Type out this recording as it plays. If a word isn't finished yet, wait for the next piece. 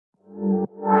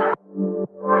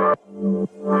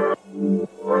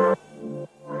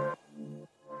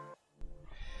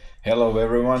Hello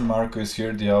everyone, Marco is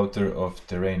here, the author of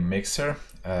Terrain Mixer.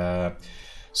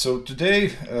 So today,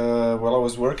 while I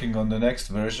was working on the next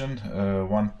version,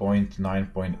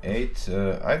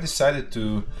 1.9.8, I decided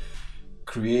to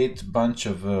create a bunch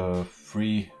of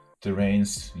free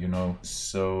terrains, you know.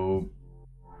 So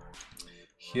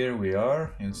here we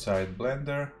are inside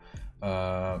Blender.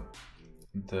 The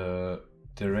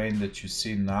terrain that you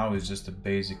see now is just a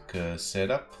basic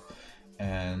setup,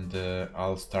 and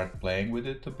I'll start playing with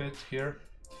it a bit here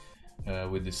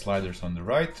with the sliders on the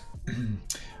right.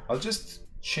 I'll just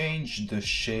change the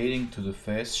shading to the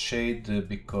fast shade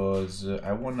because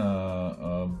I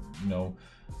wanna,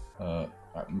 I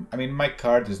mean, my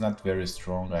card is not very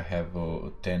strong. I have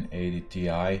a 1080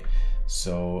 Ti,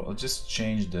 so I'll just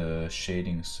change the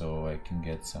shading so I can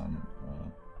get some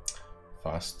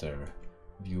faster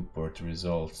viewport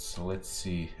results. So let's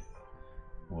see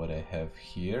what I have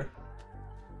here.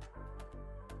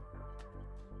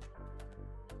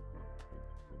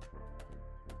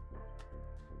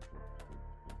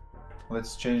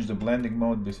 Let's change the blending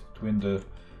mode between the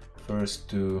first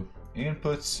two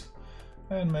inputs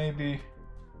and maybe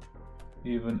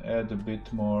even add a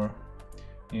bit more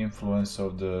influence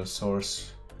of the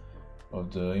source of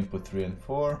the input 3 and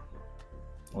 4.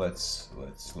 Let's do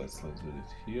it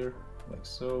here, like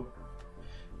so.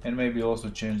 And maybe also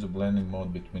change the blending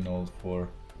mode between all 4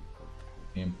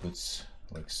 inputs,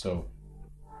 like so.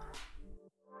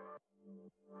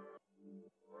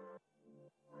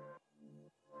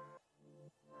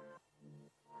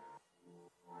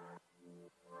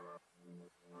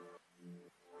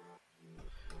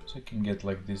 So you can get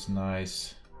like this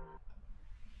nice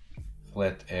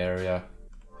flat area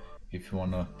if you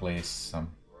want to place some,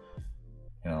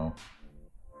 you know,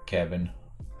 cabin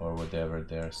or whatever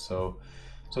there. So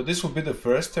this will be the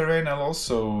first terrain. I'll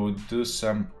also do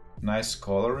some nice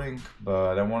coloring,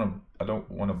 but I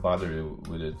don't want to bother you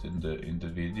with it in the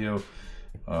video.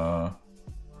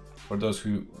 For those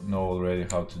who know already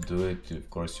how to do it, of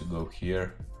course you go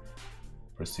here,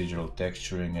 procedural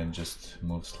texturing, and just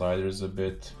move sliders a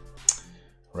bit.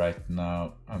 Right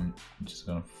now I'm just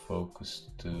gonna focus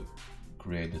to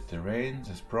create the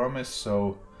terrains as promised.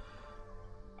 So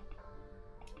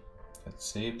let's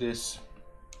save this.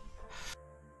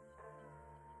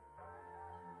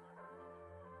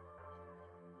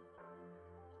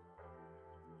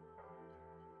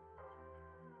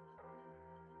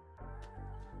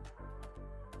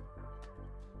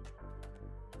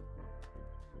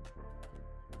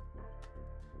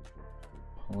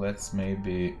 Let's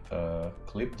maybe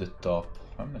clip the top.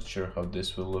 I'm not sure how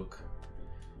this will look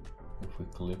if we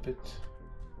clip it.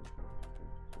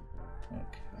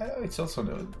 Okay, it's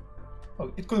also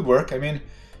oh, it could work. I mean,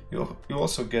 you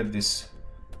also get these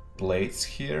plates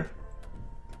here,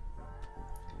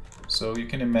 so you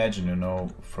can imagine, you know,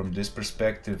 from this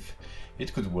perspective,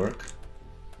 it could work.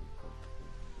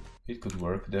 It could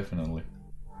work definitely.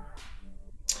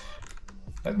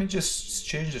 Let me just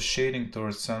change the shading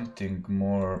towards something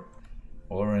more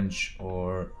orange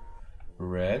or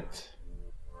red.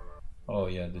 Oh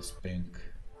yeah, this pink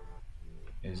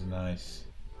is nice.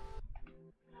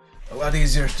 A lot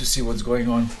easier to see what's going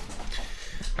on.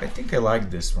 I think I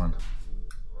like this one.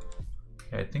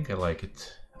 Yeah, I think I like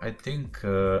it. I think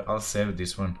I'll save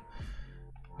this one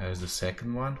as the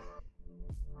second one.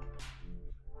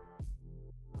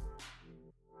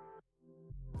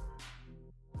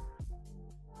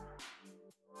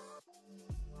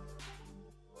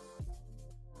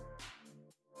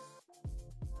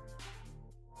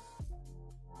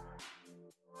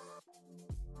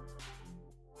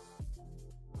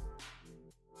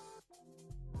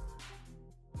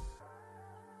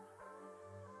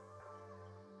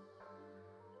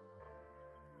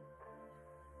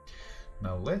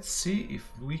 Now let's see if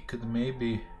we could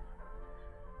maybe,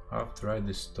 after I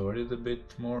distort it a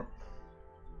bit more,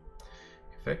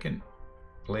 if I can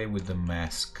play with the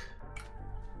mask.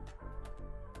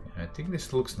 I think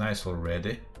this looks nice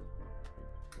already,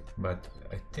 but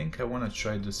I think I want to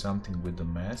try to do something with the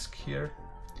mask here.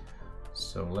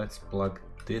 So let's plug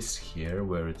this here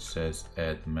where it says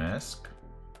add mask.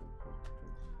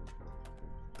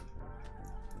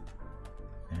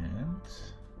 And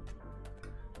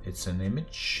it's an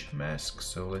image mask,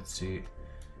 so let's see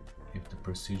if the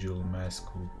procedural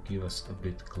mask will give us a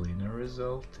bit cleaner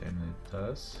result, and it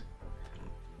does.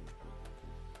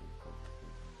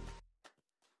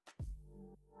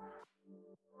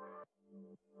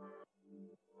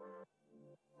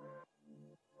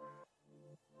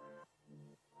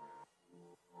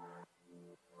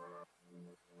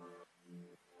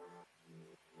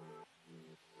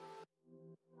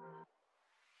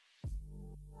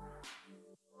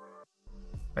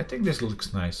 I think this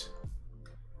looks nice.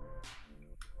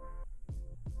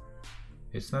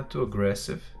 It's not too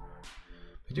aggressive,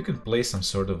 but you can play some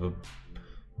sort of a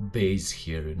base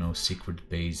here, you know, secret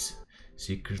base,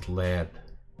 secret lab.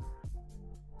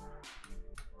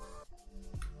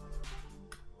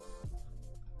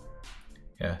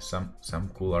 Yeah, some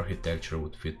cool architecture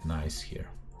would fit nice here.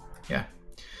 Yeah.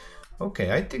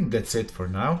 Okay, I think that's it for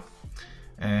now.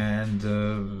 And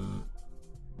the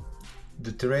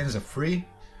terrains are free.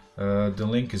 The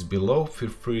link is below. Feel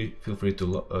free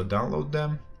to download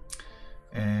them.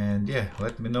 And yeah,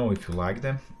 let me know if you like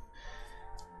them.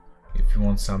 If you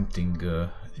want something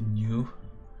new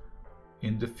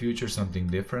in the future, something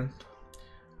different,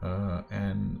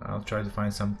 and I'll try to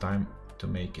find some time to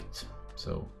make it.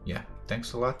 So yeah,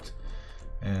 thanks a lot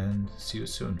and see you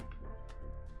soon.